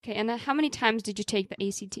Okay, and then how many times did you take the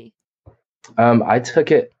ACT? I took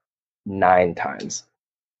it 9 times.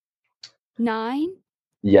 9?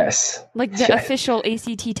 Yes. Like the Yes. official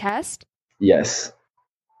ACT test? Yes.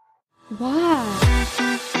 Wow.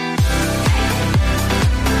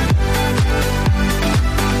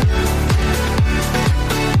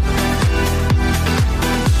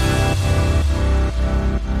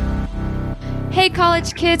 Hey,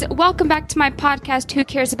 college kids, welcome back to my podcast, Who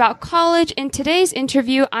Cares About College? In today's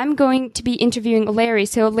interview, I'm going to be interviewing Larry.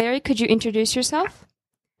 So, Larry, could you introduce yourself?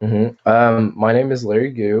 My name is Larry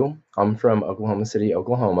Gu. I'm from Oklahoma City,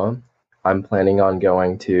 Oklahoma. I'm planning on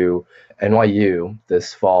going to NYU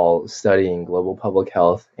this fall studying global public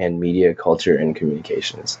health and media culture and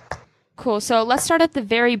communications. Cool. So, let's start at the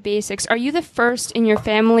very basics. Are you the first in your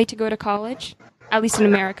family to go to college? At least in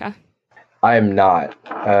America. I am not.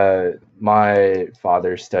 My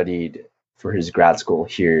father studied for his grad school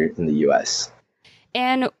here in the US.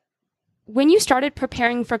 And when you started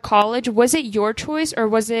preparing for college, was it your choice or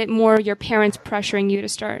was it more your parents pressuring you to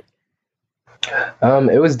start?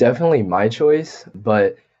 It was definitely my choice,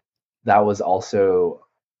 but that was also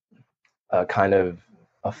a kind of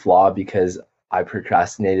a flaw because I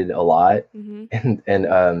procrastinated a lot Mm-hmm.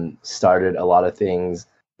 and started a lot of things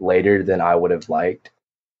later than I would have liked,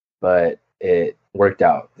 but it worked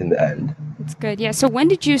out in the end. That's good. Yeah. So when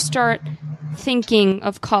did you start thinking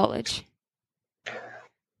of college?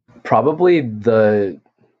 Probably the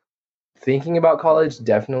thinking about college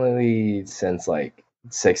definitely since like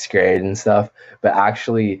sixth grade and stuff, but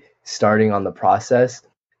actually starting on the process,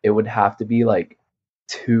 it would have to be like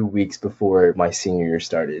 2 weeks before my senior year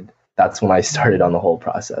started. That's when I started on the whole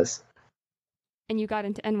process. And you got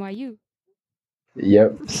into NYU.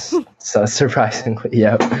 Yep. So surprisingly,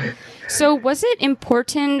 yep. So was it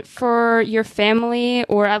important for your family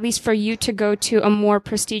or at least for you to go to a more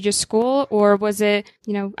prestigious school? Or was it,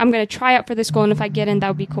 I'm going to try out for this school and if I get in, that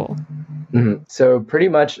would be cool? So pretty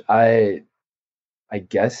much I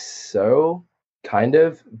guess so, kind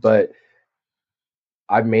of, but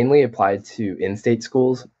I mainly applied to in-state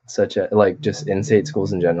schools, such as like just in-state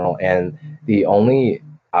schools in general, and the only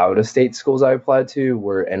out-of-state schools I applied to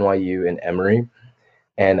were NYU and Emory,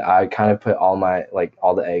 and I kind of put all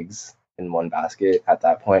the eggs in one basket at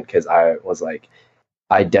that point because I was like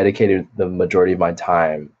I dedicated the majority of my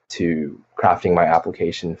time to crafting my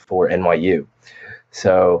application for NYU.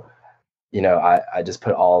 So, I just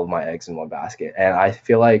put all of my eggs in one basket. And I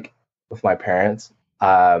feel like with my parents,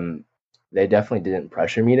 they definitely didn't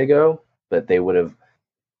pressure me to go, but they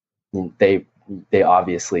they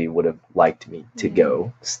obviously would have liked me to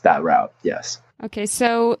go that route. Yes. Okay,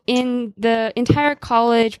 so in the entire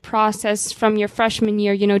college process from your freshman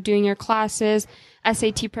year, doing your classes,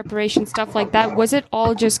 SAT preparation, stuff like that, was it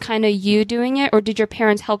all just kind of you doing it, or did your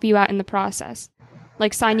parents help you out in the process?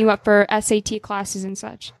 Like sign you up for SAT classes and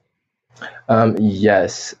such?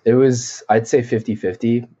 Yes, it was, I'd say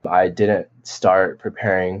 50-50. I didn't start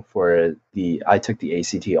preparing I took the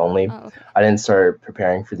ACT only. Oh, okay. I didn't start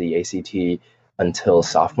preparing for the ACT until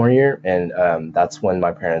sophomore year. And that's when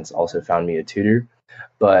my parents also found me a tutor.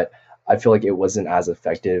 But I feel like it wasn't as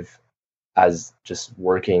effective as just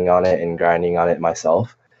working on it and grinding on it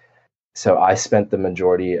myself. So I spent the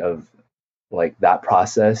majority of like that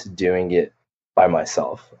process doing it by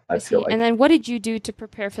myself, I feel see. like. And then what did you do to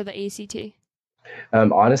prepare for the ACT?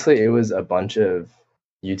 Honestly, it was a bunch of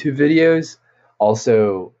YouTube videos,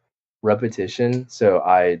 also repetition. So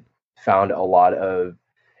I found a lot of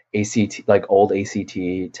ACT, like old ACT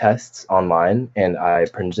tests online, and I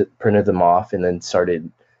printed them off and then started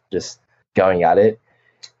just going at it.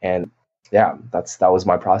 And yeah, that was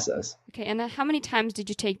my process. Okay, and then how many times did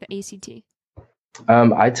you take the ACT?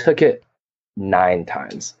 I took it 9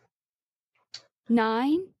 times.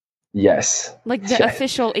 9? Yes. Like the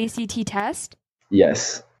official ACT test?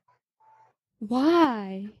 Yes.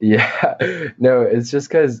 Why? Yeah. No, it's just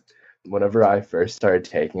because whenever I first started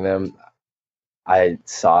taking them, I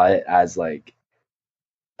saw it as like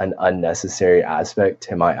an unnecessary aspect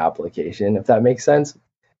to my application, if that makes sense.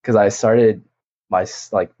 Because I started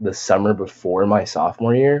the summer before my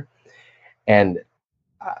sophomore year, and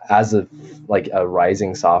as a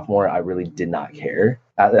rising sophomore, I really did not care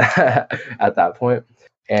at at that point,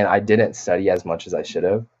 and I didn't study as much as I should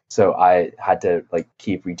have. So I had to like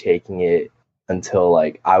keep retaking it until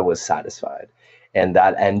like I was satisfied, and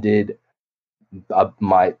that ended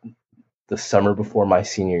the summer before my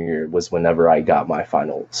senior year was whenever I got my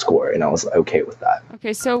final score, and I was okay with that.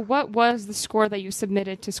 Okay, so what was the score that you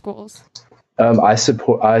submitted to schools? I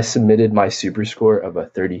submitted my super score of a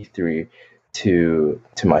 33 to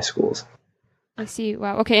my schools. I see.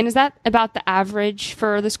 Wow. Okay, and is that about the average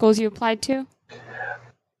for the schools you applied to?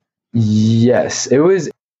 Yes, it was.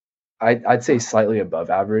 I'd say slightly above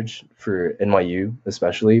average for NYU,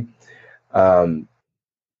 especially. Um,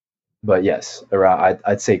 but yes, around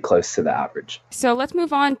I'd say close to the average. So let's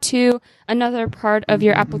move on to another part of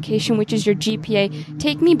your application, which is your GPA.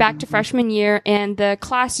 Take me back to freshman year and the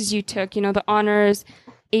classes you took, the honors,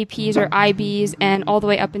 APs or IBs, and all the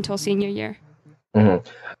way up until senior year. Mhm.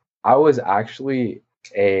 I was actually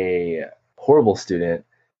a horrible student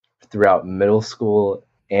throughout middle school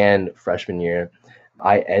and freshman year.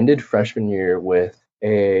 I ended freshman year with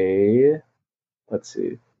a, let's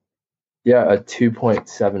see, yeah, a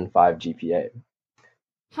 2.75 GPA.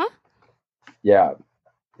 Huh? Yeah,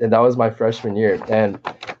 and that was my freshman year, and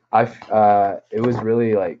it was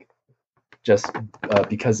really like just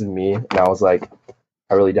because of me, and I was like,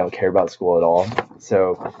 I really don't care about school at all.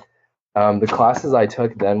 So the classes I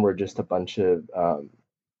took then were just a bunch of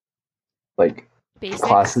like Basics.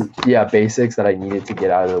 classes, yeah, basics that I needed to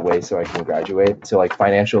get out of the way so I can graduate. So like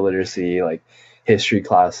financial literacy, like history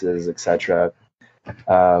classes, etc.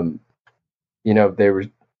 Um, they were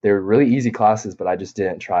really easy classes, but I just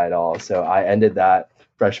didn't try at all. So I ended that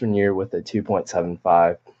freshman year with a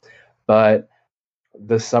 2.75. But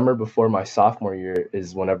the summer before my sophomore year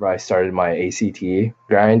is whenever I started my ACT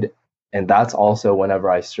grind, and that's also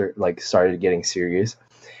whenever I started getting serious.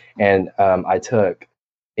 And I took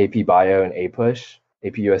AP Bio and APUSH,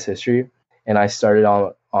 AP US History, and I started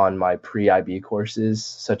on my pre-IB courses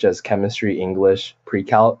such as chemistry, English,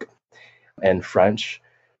 pre-calc, and French.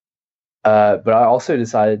 But I also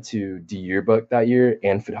decided to do yearbook that year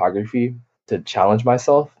and photography to challenge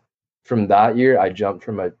myself. From that year, I jumped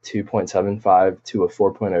from a 2.75 to a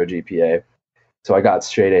 4.0 GPA. So I got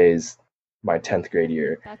straight A's my 10th grade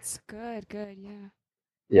year. That's good. Good. Yeah.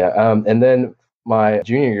 Yeah. And then my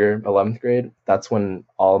junior year, 11th grade, that's when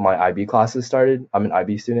all my IB classes started. I'm an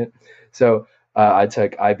IB student. So I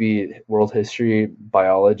took IB world history,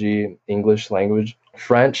 biology, English language,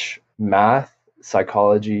 French, math,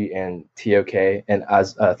 psychology, and TOK, and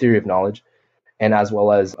as theory of knowledge, and as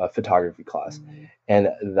well as a photography class. And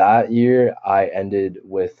that year I ended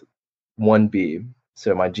with 1B.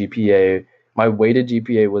 So my weighted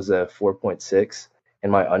GPA was a 4.6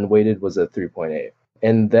 and my unweighted was a 3.8.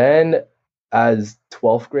 And then as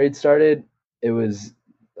 12th grade started, it was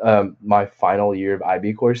my final year of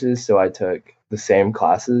IB courses. So I took the same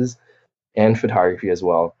classes and photography as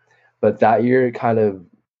well. But that year kind of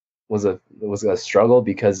was a struggle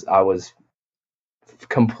because I was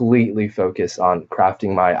completely focused on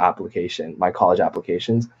crafting my college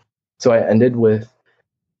applications. So I ended with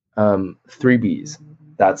 3Bs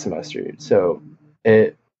that semester. So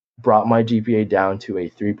it brought my GPA down to a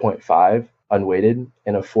 3.5 unweighted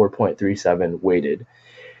and a 4.37 weighted.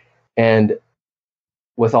 And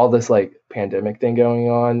with all this like pandemic thing going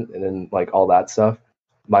on and then like all that stuff,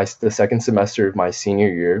 the second semester of my senior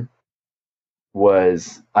year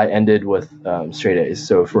I ended with straight A's,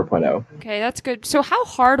 so 4.0. Okay, that's good. So how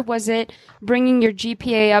hard was it bringing your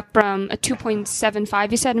GPA up from a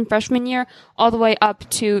 2.75, you said in freshman year, all the way up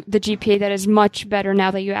to the GPA that is much better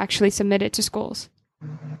now that you actually submit it to schools?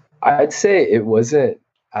 I'd say it wasn't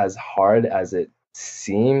as hard as it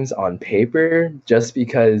seems on paper, just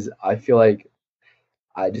because I feel like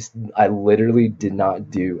I literally did not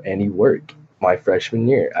do any work my freshman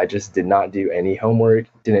year. I just did not do any homework,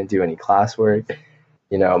 didn't do any classwork.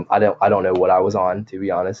 I don't know what I was on, to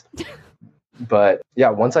be honest. But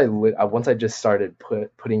yeah, once I just started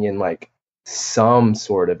putting in like some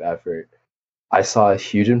sort of effort, I saw a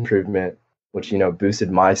huge improvement, which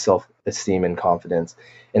boosted my self-esteem and confidence,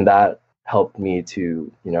 and that helped me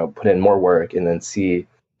to put in more work and then see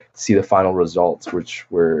the final results, which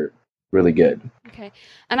were really good. Okay.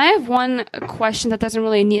 And I have one question that doesn't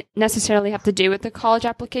really necessarily have to do with the college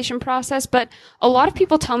application process, but a lot of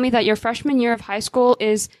people tell me that your freshman year of high school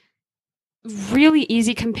is really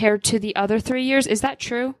easy compared to the other 3 years. Is that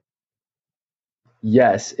true?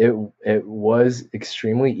 Yes, it was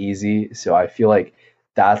extremely easy, so I feel like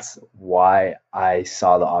that's why I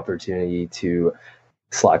saw the opportunity to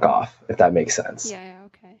slack off, if that makes sense. Yeah, yeah,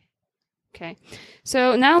 okay. Okay.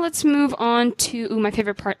 So now let's move on to my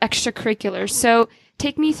favorite part, extracurriculars. So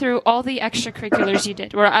take me through all the extracurriculars you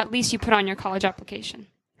did, or at least you put on your college application.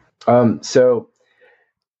 So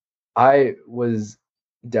I was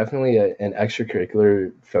definitely an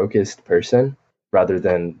extracurricular focused person rather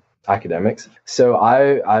than academics. So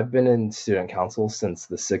I've been in student council since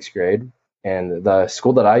the 6th grade, and the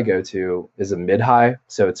school that I go to is a mid high,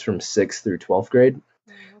 so it's from 6th through 12th grade.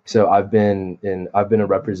 So I've been a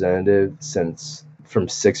representative since from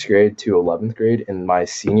 6th grade to 11th grade. In my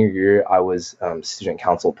senior year, I was student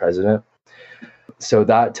council president. So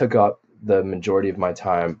that took up the majority of my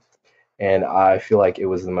time. and I feel like it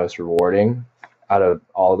was the most rewarding out of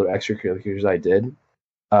all the extracurriculars I did.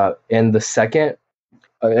 And the second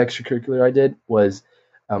extracurricular I did was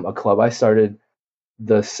a club I started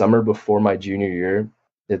the summer before my junior year.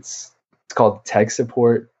 It's called Tech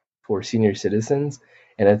Support for Senior Citizens,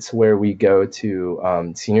 and it's where we go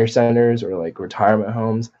to senior centers or like retirement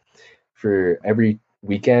homes for every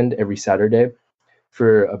weekend, every Saturday,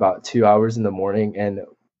 for about 2 hours in the morning, and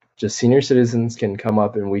just senior citizens can come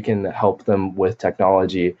up and we can help them with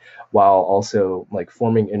technology while also like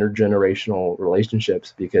forming intergenerational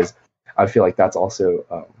relationships, because I feel like that's also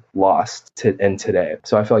lost in today.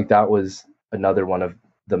 So I feel like that was another one of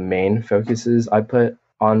the main focuses I put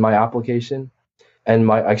on my application. And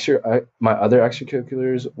my other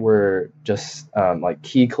extracurriculars were just like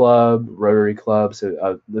Key Club, Rotary Club,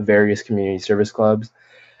 so the various community service clubs,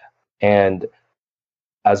 and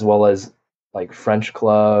as well as like French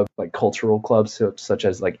club, like cultural clubs, so, such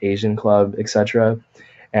as like Asian club, etc.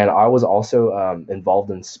 And I was also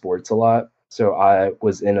involved in sports a lot. So I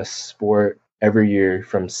was in a sport every year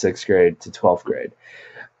from 6th grade to 12th grade.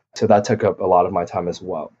 So that took up a lot of my time as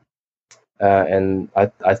well. And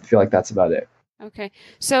I feel like that's about it. Okay.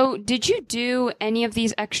 So did you do any of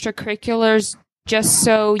these extracurriculars just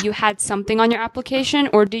so you had something on your application,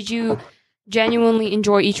 or did you genuinely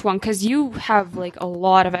enjoy each one? Because you have like a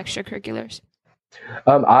lot of extracurriculars.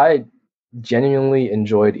 I genuinely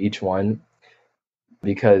enjoyed each one,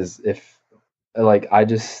 because if like I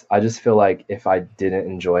just feel like if I didn't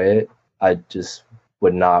enjoy it, I just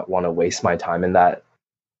would not want to waste my time in that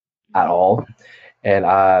at all. And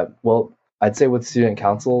well, I'd say with student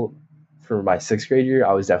council for my 6th grade year,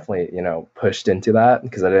 I was definitely, pushed into that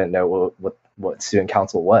because I didn't know what student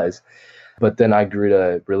council was. But then I grew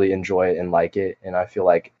to really enjoy it and like it, and I feel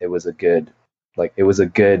like it was a good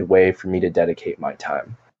way for me to dedicate my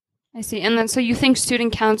time. I see. And then so you think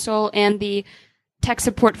student council and the tech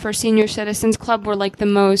support for senior citizens club were like the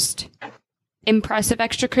most impressive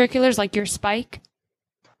extracurriculars, like your spike?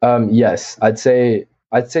 Yes, I'd say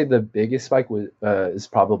the biggest spike is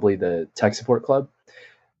probably the tech support club,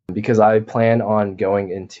 because I plan on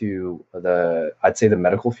going into I'd say the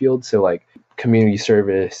medical field, so like community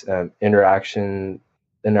service, interactions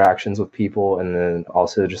with people, and then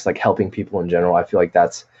also just like helping people in general. I feel like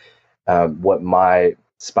that's what my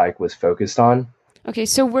spike was focused on. Okay,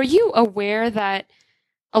 so were you aware that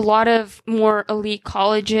a lot of more elite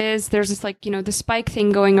colleges, there's this like, the spike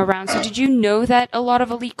thing going around. So did you know that a lot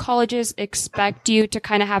of elite colleges expect you to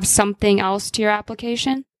kind of have something else to your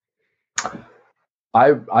application?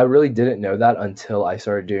 I really didn't know that until I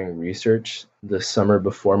started doing research the summer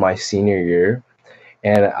before my senior year,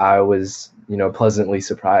 and I was, pleasantly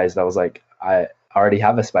surprised. I was like, I already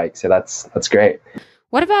have a spike, so that's great.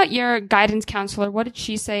 What about your guidance counselor? What did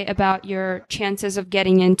she say about your chances of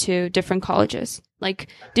getting into different colleges? Like,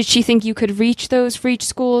 did she think you could reach those reach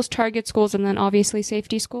schools, target schools, and then obviously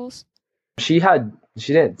safety schools? She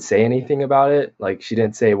didn't say anything about it. Like, she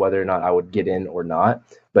didn't say whether or not I would get in or not,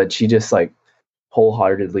 but she just like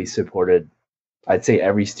wholeheartedly supported, I'd say,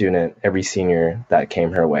 every student, every senior that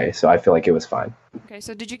came her way. So I feel like it was fine. Okay,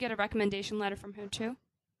 so did you get a recommendation letter from her too?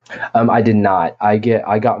 I did not. I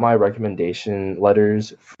got my recommendation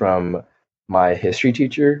letters from my history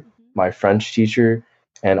teacher, Mhm. my French teacher,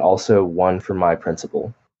 and also one from my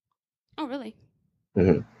principal. Oh, really?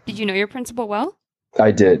 Hmm. Did you know your principal well? I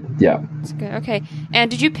did, yeah. That's good. Okay. And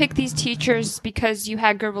did you pick these teachers because you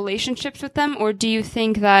had good relationships with them, or do you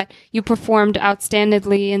think that you performed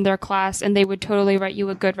outstandingly in their class and they would totally write you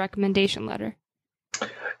a good recommendation letter?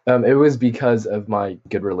 It was because of my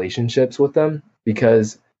good relationships with them.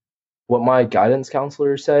 Because what my guidance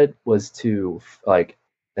counselor said was to like,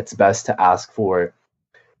 it's best to ask for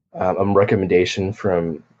a recommendation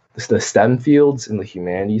from the STEM fields and the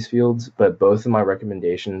humanities fields, but both of my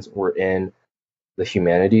recommendations were in the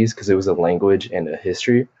humanities because it was a language and a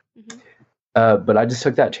history. Hmm. But I just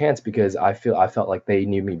took that chance because I felt like they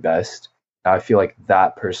knew me best. I feel like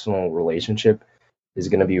that personal relationship is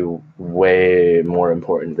going to be way more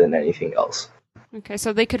important than anything else. Okay,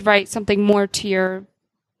 so they could write something more to your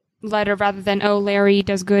letter rather than, oh, Larry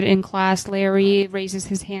does good in class, Larry raises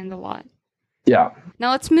his hand a lot. Yeah.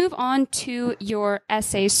 Now let's move on to your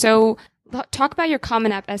essay. So talk about your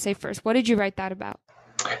Common App essay first. What did you write that about?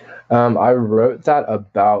 I wrote that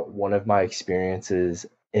about one of my experiences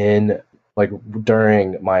in like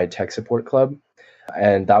during my tech support club,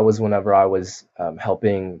 and that was whenever I was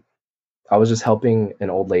helping. I was just helping an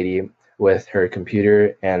old lady with her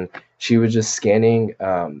computer, and she was just scanning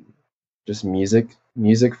just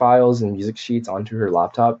music files and music sheets onto her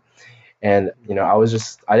laptop. And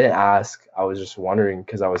I didn't ask. I was just wondering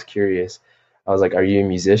because I was curious. I was like, "Are you a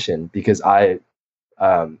musician?" Because I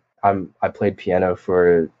played piano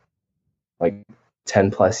for like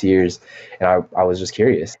 10 plus years, and I was just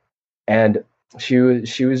curious. And she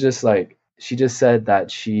was just like, she just said that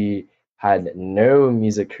she had no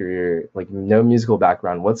music career, like no musical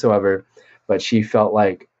background whatsoever, but she felt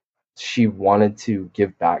like she wanted to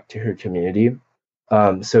give back to her community.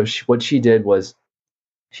 So what she did was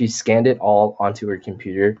she scanned it all onto her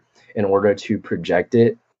computer in order to project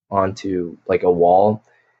it onto like a wall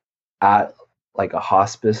at like a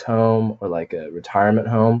hospice home or like a retirement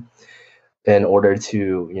home, in order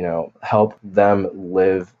to, help them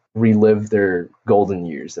relive their golden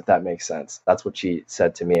years, if that makes sense. That's what she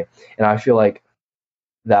said to me. And I feel like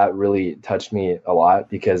that really touched me a lot,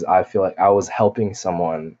 because I feel like I was helping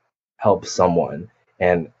someone help someone.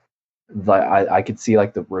 And like I could see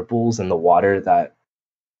like the ripples in the water that,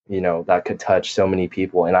 that could touch so many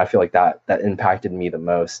people. And I feel like that impacted me the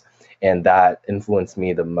most, and that influenced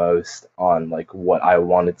me the most on like what I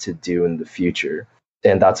wanted to do in the future.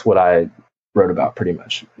 And that's what I wrote about pretty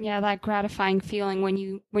much. Yeah, that gratifying feeling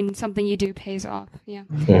when something you do pays off. Yeah.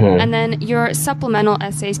 Hmm. And then your supplemental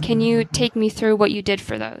essays, can you take me through what you did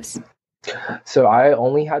for those? So I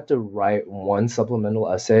only had to write one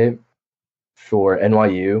supplemental essay for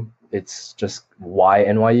NYU. It's just why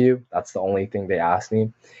NYU. That's the only thing they asked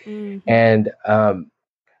me. Mm-hmm. And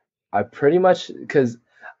I pretty much, because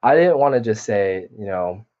I didn't want to just say,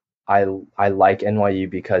 I I like NYU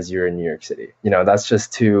because you're in New York City.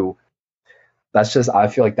 That's just I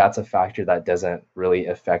feel like that's a factor that doesn't really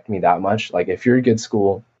affect me that much. Like if you're a good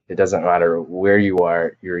school, it doesn't matter where you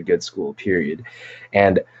are, you're a good school, period.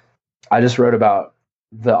 And I just wrote about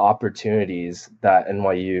the opportunities that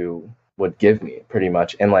NYU would give me pretty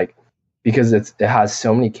much. And like because it has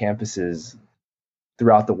so many campuses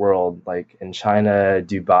throughout the world, like in China,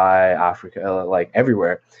 Dubai, Africa, like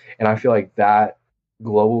everywhere. And I feel like that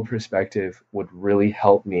global perspective would really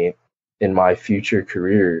help me in my future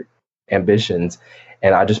career ambitions.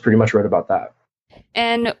 And I just pretty much wrote about that.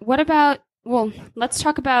 And what about, well, let's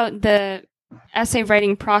talk about the essay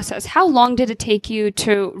writing process. How long did it take you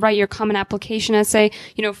to write your common application essay,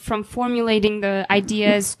 from formulating the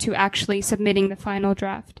ideas to actually submitting the final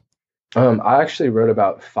draft? I actually wrote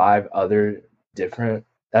about five other different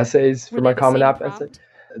essays Were for they my the Common same App essay. prompt?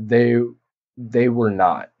 They they were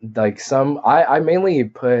not like some. I mainly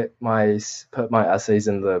put my essays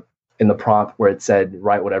in the prompt where it said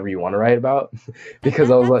write whatever you want to write about,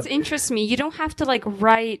 because I was That's like, interests me. You don't have to like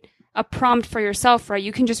write a prompt for yourself, right?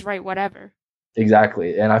 You can just write whatever.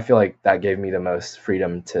 exactly. And I feel like that gave me the most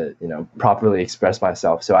freedom to, properly express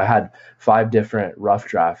myself. So I had five different rough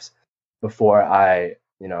drafts before I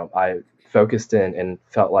focused in and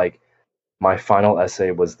felt like my final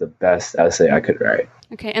essay was the best essay I could write.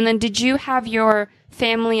 Okay, and then did you have your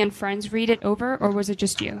family and friends read it over, or was it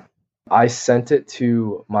just you? I sent it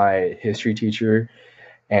to my history teacher,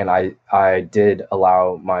 and I did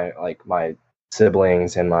allow my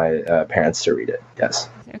siblings and my parents to read it. Yes.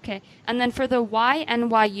 Okay, and then for the why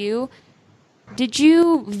NYU, did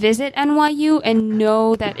you visit NYU and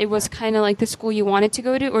know that it was kind of like the school you wanted to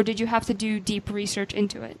go to, or did you have to do deep research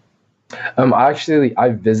into it? I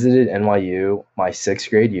visited NYU my sixth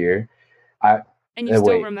grade year. I And you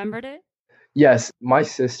still Wait. remembered it? Yes, my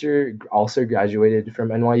sister also graduated from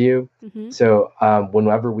NYU. Mm-hmm. So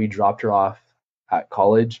whenever we dropped her off at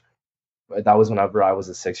college, that was whenever I was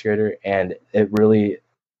a sixth grader, and it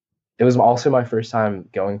was also my first time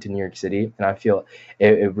going to New York City, and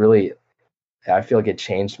it really I feel like it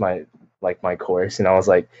changed my course, and I was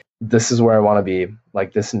like, this is where I want to be.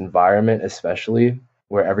 Like this environment, especially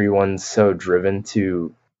where everyone's so driven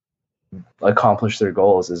to accomplish their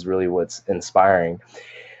goals, is really what's inspiring.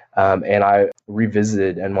 And I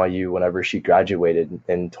revisited NYU whenever she graduated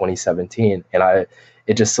in 2017, and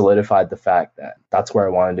it just solidified the fact that that's where I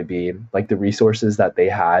wanted to be. Like the resources that they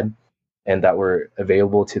had and that were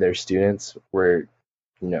available to their students were,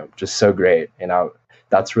 just so great, and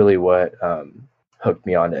that's really what hooked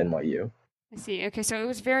me on to NYU. I see. Okay, so it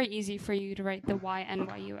was very easy for you to write the why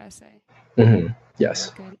NYU essay.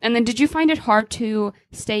 Yes. Good. And then did you find it hard to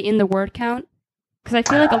stay in the word count? Because I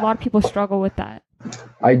feel like a lot of people struggle with that.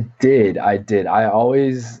 I did. I did. I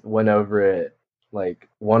always went over it like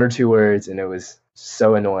one or two words, and it was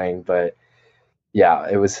so annoying. But yeah,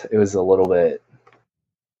 it was a little bit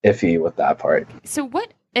iffy with that part. So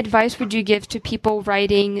what advice would you give to people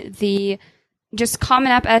writing the just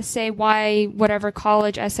Common App essay, why whatever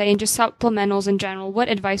college essay, and just supplementals in general? What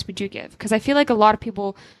advice would you give? Because I feel like a lot of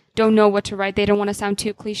people don't know what to write. They don't want to sound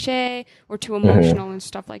too cliche or too emotional and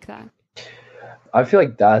stuff like that. I feel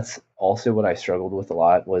like that's also what I struggled with a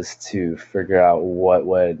lot, was to figure out what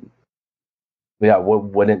would yeah, what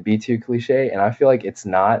wouldn't be too cliche. And I feel like it's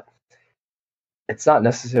not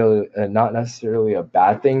necessarily a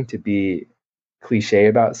bad thing to be cliche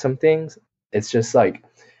about some things. It's just like,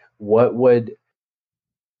 what would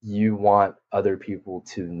you want other people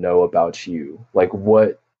to know about you? Like,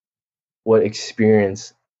 what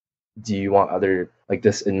experience do you want other, like,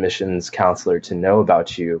 this admissions counselor to know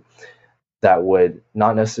about you that would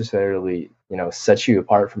not necessarily, set you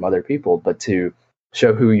apart from other people, but to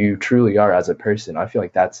show who you truly are as a person? I feel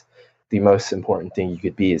like that's the most important thing you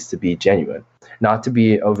could be, is to be genuine, not to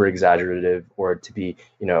be over exaggerative or to be,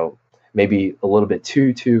 maybe a little bit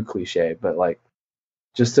too cliche, but like,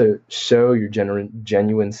 just to show your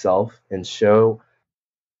genuine self and show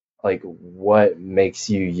like what makes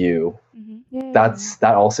you you. Yeah.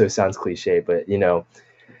 That also sounds cliche, but yeah,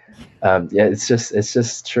 it's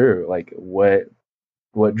just true. Like, what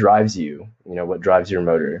drives you, what drives your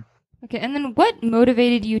motor. Okay, and then what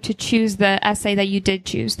motivated you to choose the essay that you did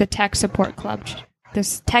choose, the tech support club,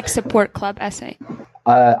 this tech support club essay?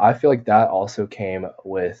 I feel like that also came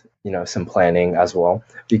with, some planning as well,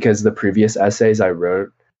 because the previous essays I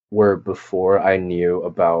wrote were before I knew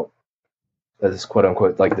about this quote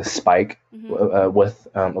unquote like the spike with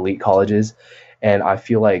elite colleges. And I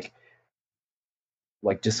feel like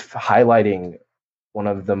just highlighting one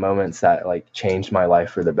of the moments that like changed my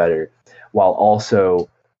life for the better, while also,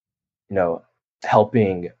 you know,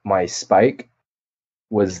 helping my spike,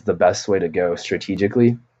 was the best way to go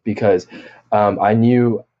strategically, because I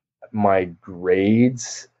knew my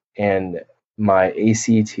grades and my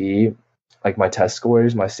ACT, like my test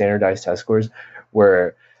scores, my standardized test scores,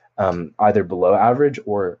 were either below average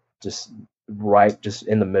or just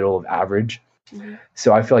in the middle of average.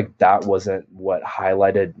 So I feel like that wasn't what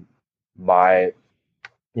highlighted my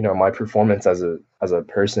my performance as a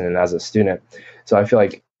person and as a student. So I feel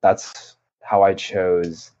like that's how I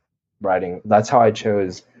chose writing. That's how I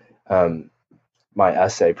chose um, my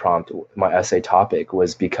essay prompt, my essay topic,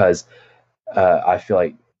 was because I feel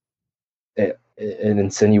like it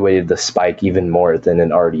insinuated the spike even more than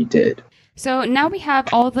it already did. So now we have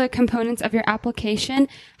all the components of your application.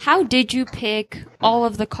 How did you pick all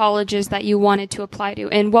of the colleges that you wanted to apply to,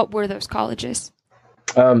 and what were those colleges?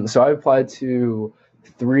 So I applied to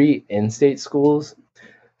 3 in-state schools.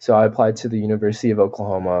 So I applied to the University of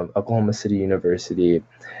Oklahoma, Oklahoma City University,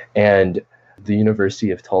 and the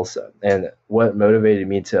University of Tulsa. And what motivated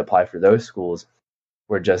me to apply for those schools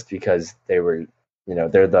were just because they're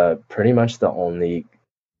pretty much the only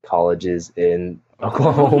colleges in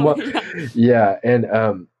Oklahoma. Yeah,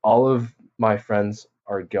 and all of my friends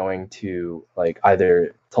are going to like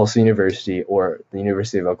either Tulsa University or the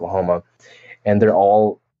University of Oklahoma, and they're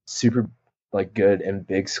all super like good and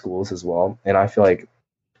big schools as well. And I feel like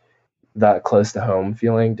that close to home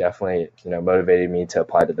feeling definitely motivated me to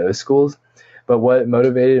apply to those schools. But what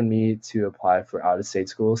motivated me to apply for out of state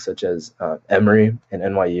schools such as Emory and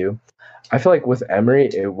NYU, I feel like with Emory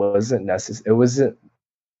it wasn't necessary. It wasn't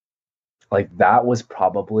like that was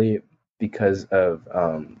probably because of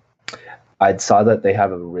I saw that they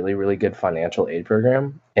have a really really good financial aid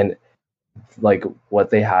program, and like what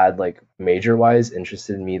they had like major wise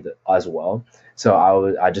interested me as well. So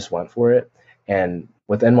I just went for it. And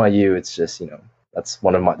with NYU, it's just that's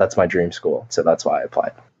my dream school, so that's why I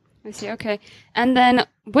applied. I see. Okay. And then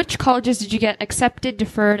which colleges did you get accepted,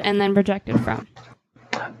 deferred, and then rejected from?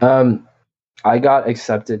 I got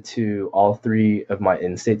accepted to all 3 of my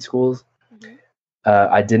in-state schools.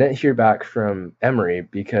 I didn't hear back from Emory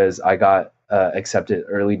because I got accepted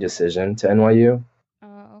early decision to NYU.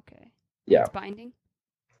 Oh, okay. Yeah. It's binding?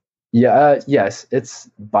 Yeah, yes, it's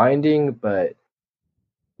binding, but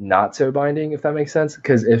not so binding, if that makes sense.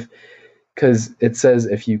 Because it says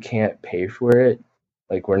if you can't pay for it,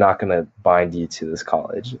 like we're not gonna bind you to this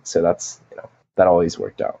college. So that's that always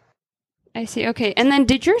worked out. I see. Okay. And then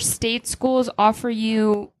did your state schools offer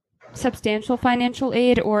you substantial financial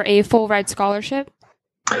aid or a full ride scholarship?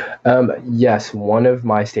 Yes, one of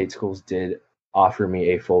my state schools did offer me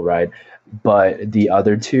a full ride, but the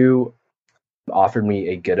other 2 offered me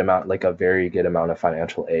a good amount, like a very good amount of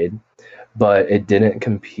financial aid, but it didn't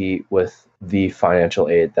compete with the financial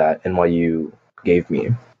aid that NYU gave me.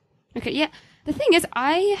 Okay, yeah. The thing is,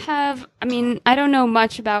 I mean, I don't know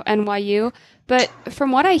much about NYU, but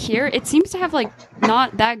from what I hear, it seems to have like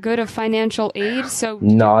not that good of financial aid. So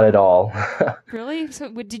Not at all. really?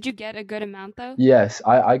 So did you get a good amount though? Yes,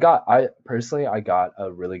 I personally I got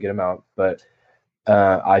a really good amount, but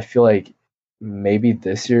I feel like maybe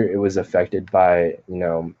this year it was affected by,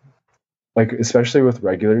 like especially with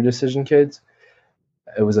regular decision kids,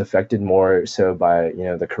 it was affected more so by,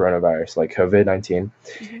 the coronavirus, like COVID-19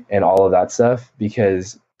 and all of that stuff,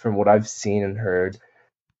 because from what I've seen and heard,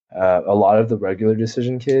 a lot of the regular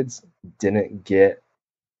decision kids didn't get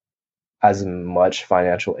as much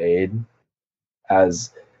financial aid as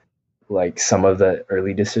like some of the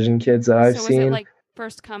early decision kids that I've So was it seen. like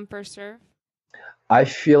first come, first serve? I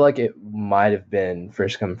feel like it might have been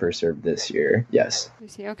first come first serve this year. Yes. I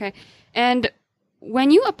see. Okay. And when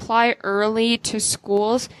you apply early to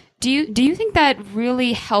schools, do you think that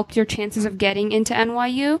really helped your chances of getting into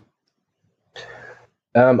NYU?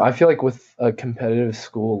 I feel like with a competitive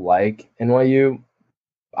school like NYU,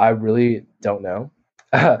 I really don't know.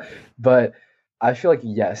 But I feel like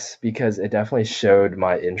yes, because it definitely showed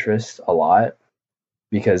my interest a lot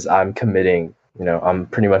because I'm committing, I'm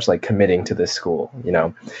pretty much like committing to this school.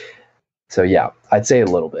 So yeah, I'd say a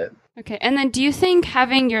little bit. Okay. And then do you think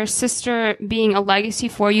having your sister being a legacy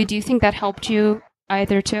for you, do you think that helped you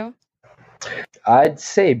either too? I'd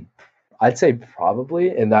say I'd say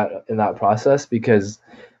probably in that process because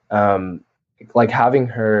um like having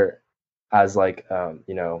her as like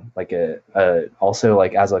like a also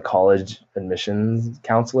like as a college admissions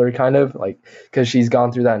counselor kind of like because she's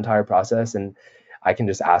gone through that entire process and I can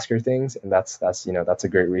just ask her things and that's a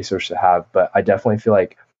great resource to have. But I definitely feel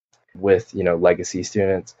like with legacy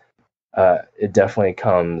students, it definitely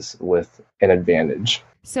comes with an advantage.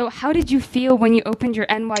 So how did you feel when you opened your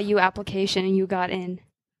NYU application and you got in?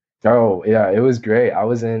 Oh yeah, it was great. I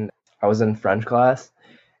was in French class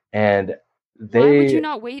and Why would you they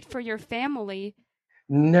not wait for your family?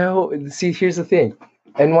 no, see, here's the thing.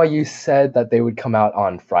 NYU said that they would come out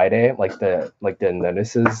on Friday, like the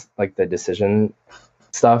notices, like the decision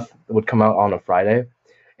stuff would come out on a Friday,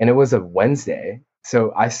 and it was a Wednesday.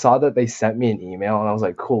 So I saw that they sent me an email, and I was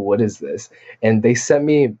like, "Cool, what is this?" And they sent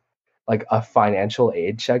me like a financial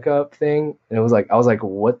aid checkup thing, and I was like,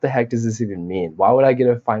 "What the heck does this even mean? Why would I get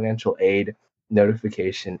a financial aid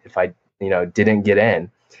notification if I, didn't get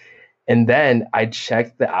in?" And then I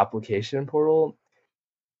checked the application portal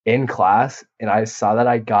in class and I saw that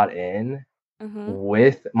I got in Uh-huh.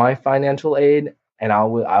 with my financial aid and I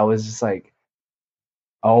was just like,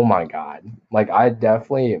 "Oh my God." Like I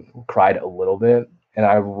definitely cried a little bit and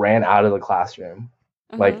I ran out of the classroom.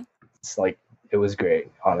 Like Uh-huh. it's like it was great,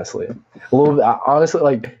 honestly. A little bit honestly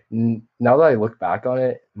like now that I look back on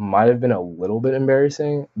it, might have been a little bit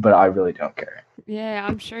embarrassing, but I really don't care. Yeah,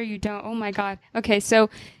 I'm sure you don't. Oh my God. Okay, so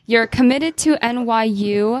you're committed to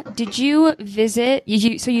NYU. Did you visit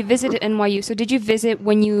so you visited NYU. So did you visit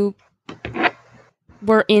when you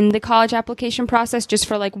were in the college application process just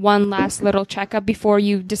for like one last little checkup before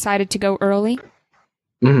you decided to go early?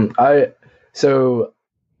 I so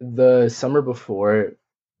the summer before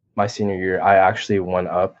my senior year, I actually went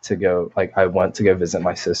up to go like I went to go visit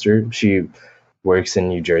my sister. She works in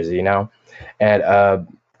New Jersey now, and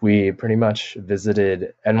we pretty much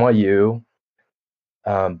visited NYU,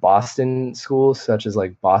 Boston schools such as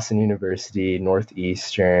like Boston University,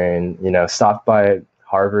 Northeastern. Stopped by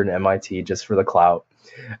Harvard and MIT just for the clout.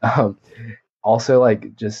 Um, Also,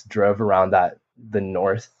 like just drove around the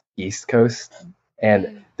northeast coast, and Yeah.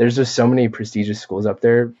 there's just so many prestigious schools up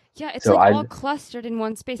there. Yeah, it's So like all I clustered in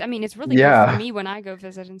one space. I mean, it's really good for yeah. me when I go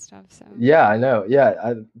visit and stuff, so. Yeah, I know.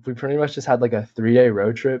 Yeah, we pretty much just had like a 3-day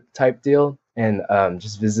road trip type deal, and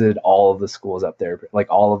just visited all of the schools up there,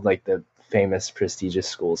 like all of like the famous prestigious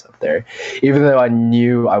schools up there. Even though I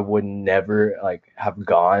knew I would never like have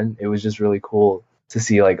gone, it was just really cool to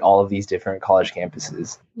see like all of these different college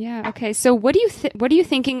campuses. Yeah, okay. So what are you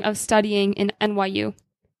thinking of studying in NYU?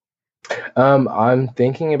 I'm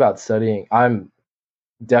thinking about studying. I'm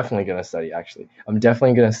definitely gonna study. Actually, I'm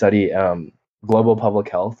definitely gonna study global public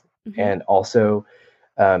health Hmm. and also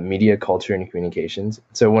media culture and communications.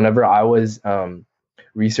 So whenever I was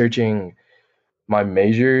researching my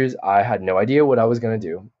majors, I had no idea what I was gonna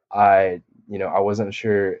do. I wasn't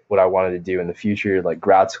sure what I wanted to do in the future, like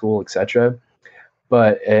grad school, etc.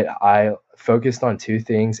 But I focused on two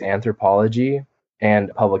things: anthropology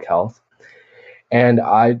and public health. And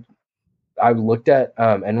I looked at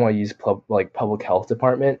NYU's public health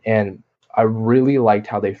department, and I really liked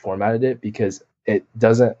how they formatted it because it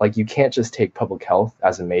doesn't like you can't just take public health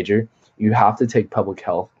as a major. You have to take public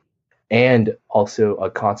health and also a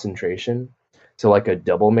concentration, so like a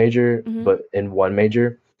double major, Hmm. but in one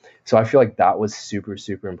major. So I feel like that was super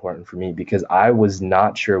super important for me because I was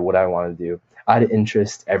not sure what I wanted to do. I had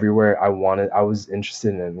interest everywhere. I was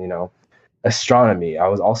interested in astronomy. I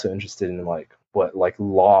was also interested in like what like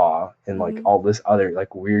law and like Hmm. all this other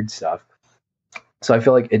like weird stuff. So I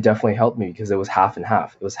feel like it definitely helped me because it was half and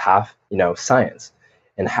half. It was half, science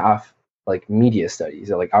and half like media studies.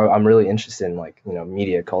 So, like I'm really interested in like,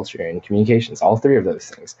 media culture and communications, all three of those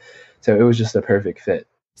things. So it was just a perfect fit.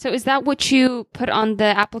 So is that what you put on the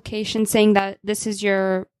application, saying that this is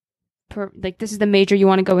this is the major you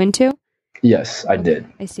want to go into? Yes, I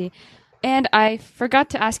did. I see. And I forgot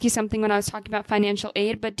to ask you something when I was talking about financial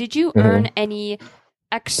aid, but did you Mhm. earn any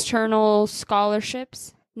external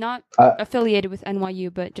scholarships? Not affiliated with NYU,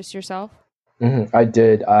 but just yourself? I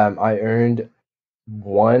did. I earned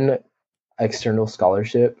one external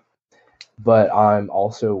scholarship, but I'm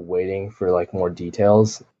also waiting for like more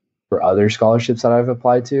details for other scholarships that I've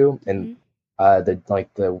applied to, and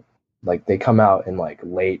they come out in like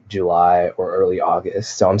late July or early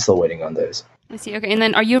August, so I'm still waiting on those. I see. Okay. And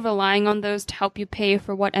then are you relying on those to help you pay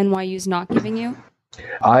for what NYU is not giving you?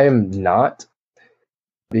 I am not,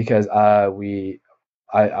 because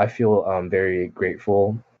I feel very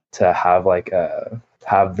grateful to have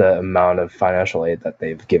have the amount of financial aid that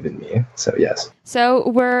they've given me. So yes. So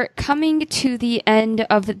we're coming to the end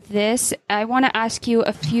of this. I want to ask you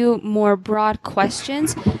a few more broad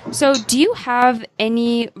questions. So do you have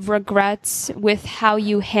any regrets with how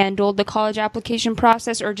you handled the college application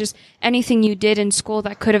process, or just anything you did in school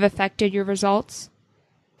that could have affected your results?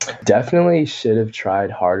 Definitely should have tried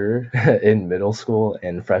harder in middle school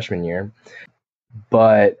and freshman year,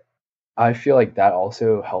 but I feel like that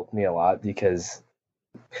also helped me a lot because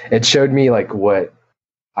it showed me like what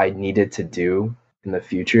I needed to do in the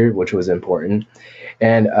future, which was important.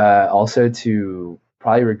 And also to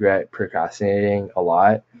probably regret procrastinating a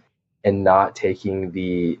lot and not taking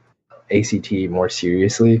the ACT more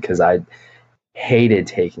seriously, because I hated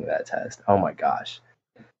taking that test. Oh my gosh.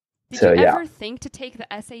 Did you ever think to take the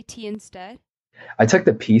SAT instead? I took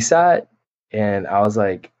the PSAT and I was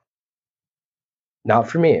like, not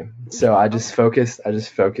for me. So I just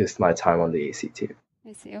focused my time on the ACT.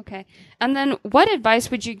 I see. Okay. And then what advice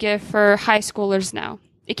would you give for high schoolers now?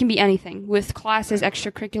 It can be anything, with classes,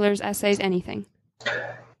 extracurriculars, essays, anything.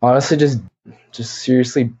 Honestly, just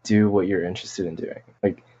seriously do what you're interested in doing.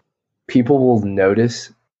 Like, people will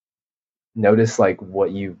notice like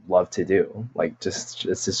what you love to do. Like, it's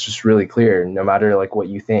just really clear. No matter like what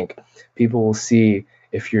you think, people will see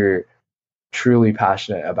if you're truly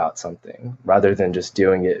passionate about something, rather than just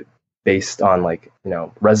doing it based on like,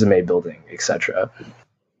 resume building, etc.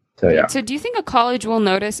 So yeah. So do you think a college will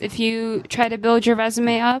notice if you try to build your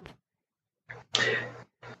resume up?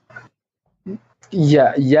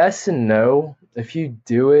 Yeah, yes and no. If you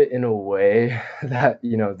do it in a way that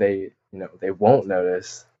they won't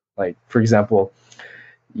notice, like for example,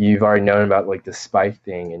 you've already known about like the spike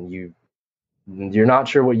thing, and you're not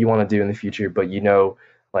sure what you want to do in the future, but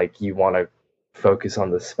like you want to focus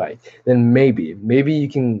on the spike, then maybe you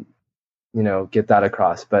can get that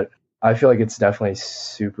across. But I feel like it's definitely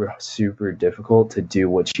super, super difficult to do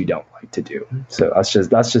what you don't like to do. So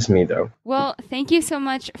that's just me though. Well, thank you so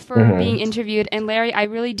much for being interviewed. And Larry, I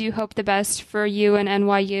really do hope the best for you and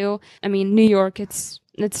NYU. I mean, New York, it's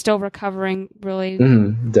still recovering, really.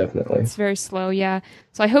 Definitely. It's very slow, yeah.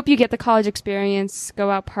 So I hope you get the college experience, go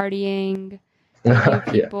out partying, meet new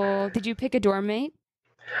people. Yeah. Did you pick a dorm mate?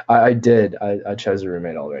 I did. I chose a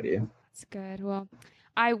roommate already. That's good. Well,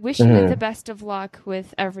 I wish you the best of luck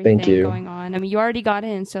with everything going on. I mean, you already got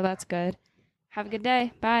in, so that's good. Have a good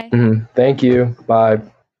day. Bye. Thank you. Bye.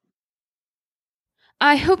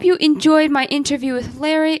 I hope you enjoyed my interview with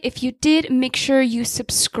Larry. If you did, make sure you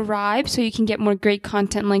subscribe so you can get more great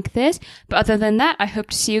content like this. But other than that, I hope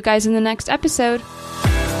to see you guys in the next episode.